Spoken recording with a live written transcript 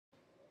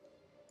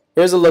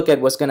Here's a look at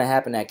what's going to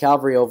happen at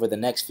Calvary over the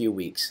next few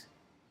weeks.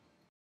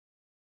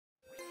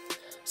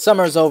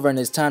 Summer's over and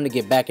it's time to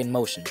get back in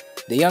motion.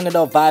 The Young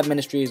Adult Vibe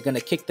Ministry is going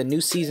to kick the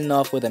new season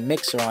off with a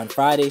mixer on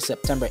Friday,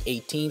 September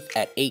 18th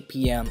at 8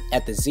 p.m.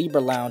 at the Zebra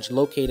Lounge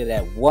located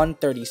at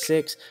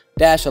 136-11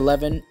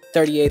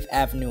 38th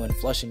Avenue in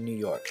Flushing, New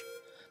York.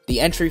 The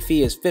entry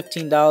fee is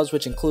 $15,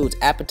 which includes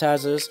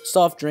appetizers,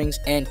 soft drinks,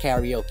 and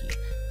karaoke.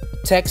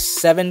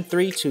 Text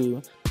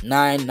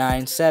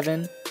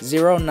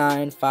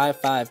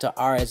 732-997-0955 to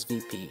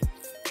RSVP.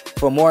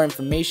 For more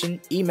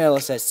information, email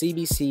us at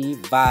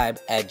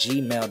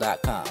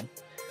cbcvibe@gmail.com.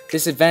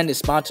 This event is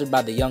sponsored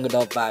by the Young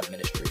Adult Vibe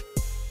Ministry.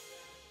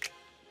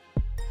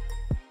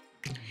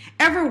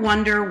 Ever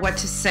wonder what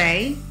to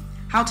say,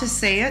 how to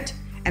say it,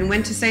 and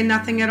when to say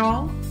nothing at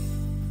all?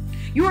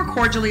 You are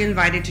cordially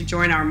invited to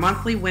join our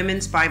monthly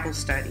Women's Bible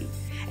Study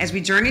as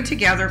we journey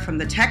together from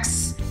the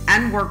texts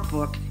and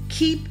workbook,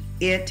 Keep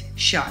It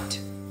Shut.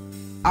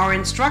 Our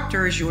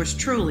instructor is yours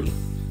truly,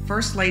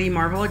 First Lady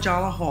Marvel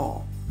Ajala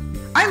Hall.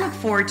 I look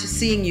forward to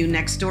seeing you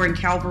next door in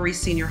Calvary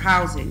Senior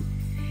Housing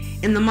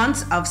in the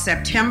months of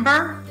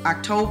September,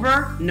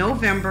 October,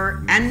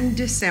 November, and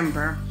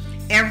December,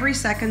 every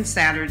second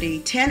Saturday,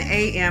 10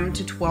 a.m.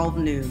 to 12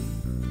 noon.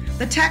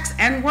 The text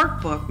and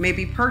workbook may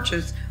be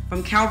purchased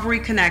from Calvary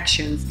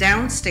Connections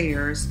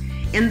downstairs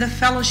in the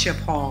Fellowship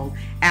Hall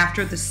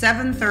after the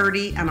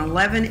 7:30 and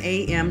 11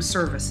 a.m.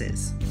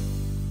 services.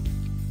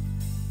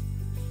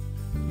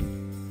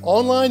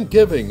 Online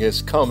giving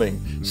is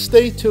coming.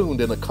 Stay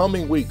tuned in the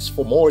coming weeks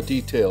for more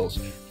details.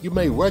 You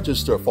may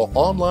register for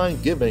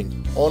online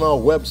giving on our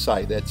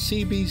website at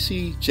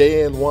cbcjny.org.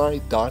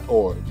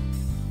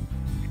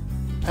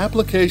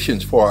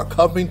 Applications for our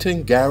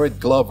Covington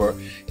Garrett Glover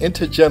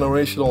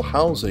intergenerational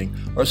housing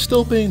are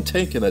still being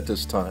taken at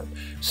this time.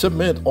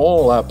 Submit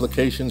all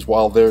applications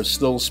while there is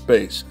still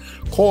space.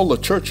 Call the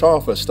church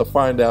office to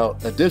find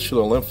out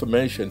additional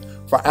information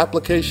for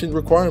application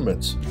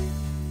requirements.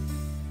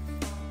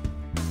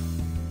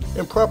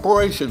 In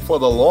preparation for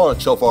the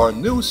launch of our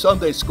new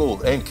Sunday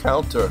School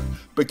Encounter,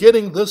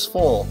 beginning this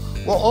fall,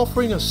 we're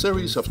offering a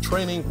series of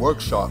training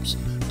workshops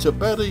to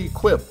better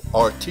equip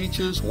our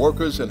teachers,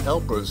 workers, and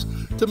helpers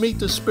to meet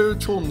the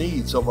spiritual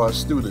needs of our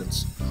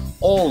students.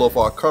 All of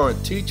our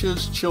current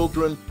teachers,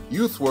 children,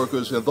 youth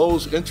workers, and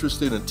those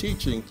interested in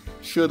teaching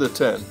should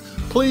attend.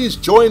 Please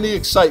join the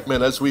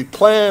excitement as we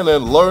plan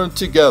and learn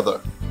together.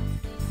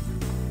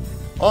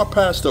 Our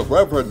pastor,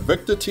 Reverend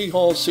Victor T.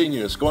 Hall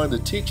Sr., is going to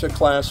teach a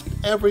class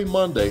every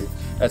Monday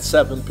at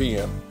 7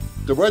 p.m.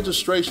 The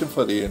registration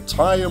for the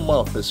entire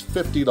month is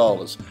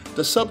 $50.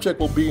 The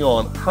subject will be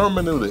on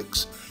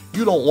hermeneutics.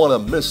 You don't want to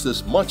miss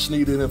this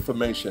much-needed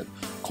information.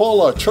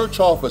 Call our church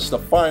office to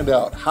find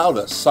out how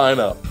to sign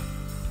up.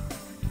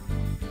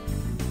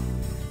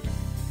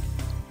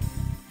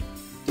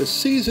 The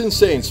Seasoned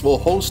Saints will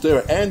host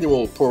their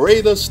annual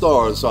Parade of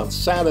Stars on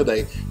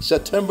Saturday,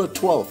 September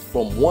 12th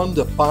from 1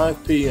 to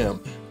 5 p.m.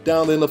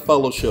 down in the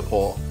Fellowship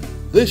Hall.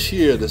 This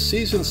year, the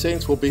Seasoned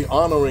Saints will be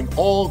honoring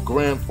all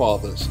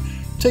grandfathers.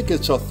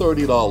 Tickets are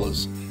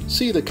 $30.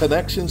 See the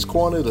Connections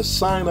Corner to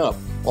sign up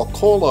or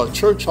call our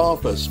church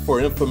office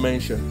for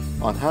information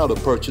on how to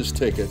purchase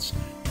tickets.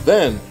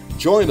 Then,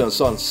 join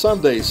us on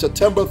Sunday,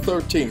 September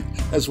 13th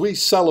as we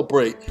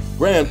celebrate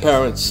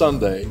Grandparents'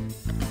 Sunday.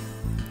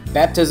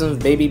 Baptism of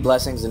baby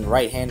blessings in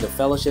right hand of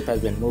fellowship has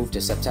been moved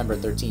to September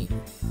 13th.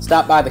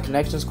 Stop by the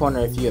Connections Corner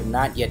if you have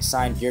not yet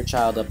signed your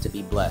child up to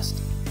be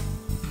blessed.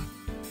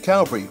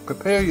 Calvary,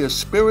 prepare your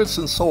spirits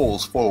and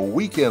souls for a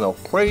weekend of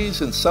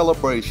praise and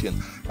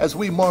celebration as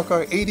we mark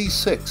our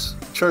 86th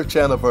church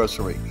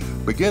anniversary,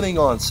 beginning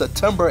on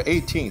September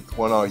 18th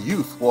when our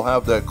youth will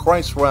have their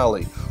Christ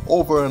rally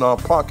over in our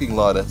parking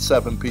lot at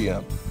 7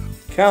 p.m.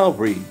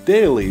 Calvary,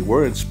 daily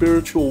we're in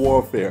spiritual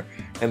warfare,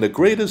 and the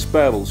greatest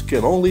battles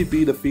can only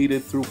be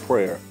defeated through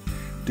prayer.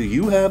 Do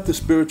you have the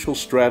spiritual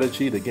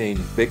strategy to gain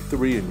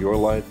victory in your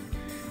life?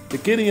 The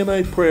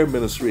Gideonite Prayer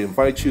Ministry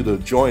invites you to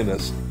join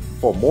us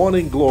for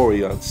Morning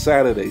Glory on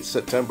Saturday,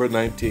 September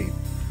 19th.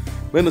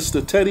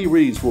 Minister Teddy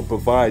Reeves will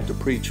provide the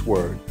preach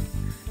word.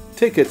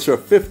 Tickets are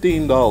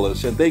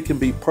 $15 and they can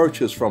be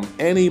purchased from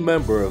any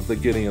member of the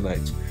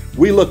Gideonites.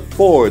 We look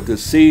forward to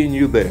seeing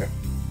you there.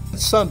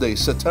 Sunday,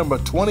 September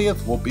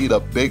 20th will be the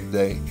big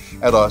day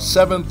at our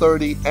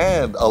 7:30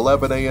 and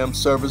 11 a.m.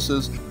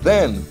 services.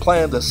 Then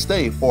plan to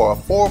stay for our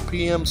 4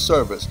 p.m.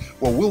 service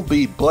where we'll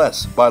be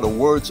blessed by the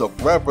words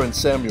of Reverend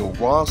Samuel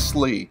Ross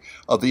Lee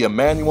of the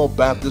Emmanuel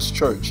Baptist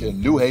Church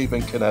in New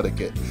Haven,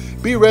 Connecticut.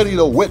 Be ready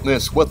to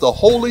witness what the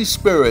Holy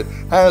Spirit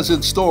has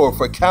in store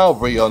for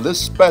Calvary on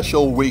this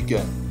special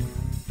weekend.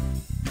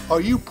 Are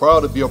you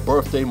proud of your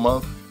birthday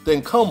month?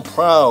 Then come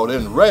proud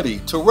and ready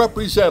to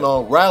represent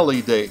on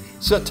Rally Day,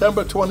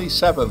 September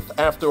 27th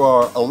after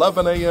our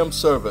 11 a.m.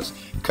 service.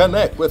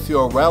 Connect with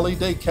your Rally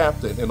Day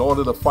captain in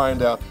order to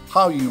find out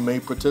how you may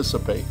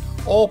participate.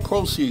 All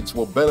proceeds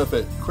will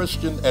benefit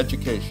Christian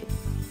education.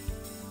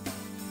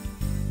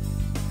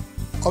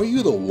 Are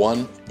you the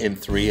 1 in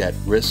 3 at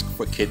risk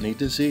for kidney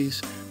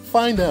disease?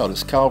 Find out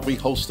as Calvary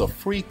hosts a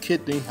free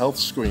kidney health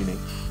screening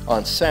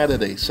on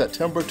Saturday,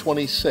 September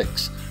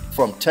 26th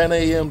from 10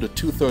 a.m. to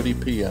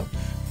 2:30 p.m.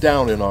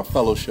 down in our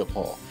fellowship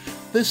hall.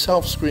 This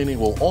health screening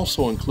will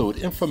also include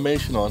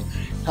information on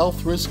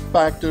health risk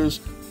factors,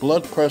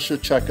 blood pressure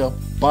checkup,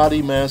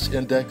 body mass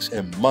index,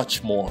 and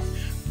much more.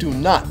 Do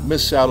not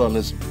miss out on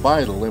this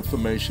vital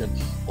information.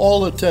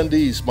 All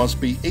attendees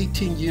must be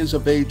 18 years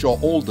of age or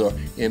older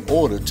in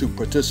order to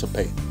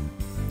participate.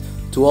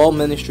 To all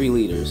ministry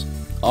leaders,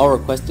 all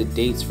requested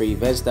dates for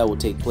events that will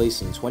take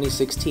place in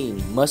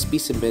 2016 must be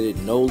submitted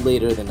no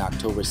later than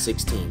October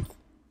 16th.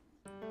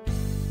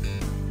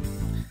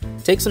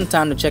 Take some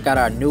time to check out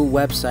our new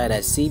website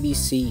at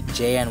cbcjny.org.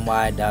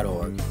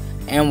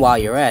 And while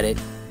you're at it,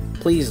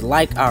 please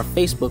like our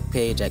Facebook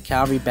page at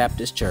Calvary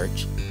Baptist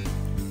Church,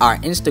 our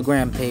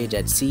Instagram page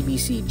at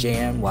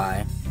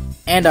cbcjny,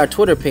 and our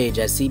Twitter page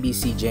at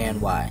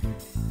cbcjny.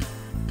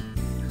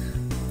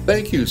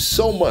 Thank you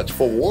so much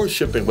for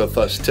worshiping with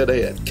us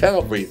today at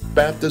Calvary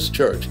Baptist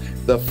Church,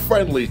 the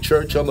friendly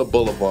church on the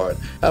boulevard.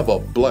 Have a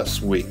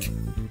blessed week.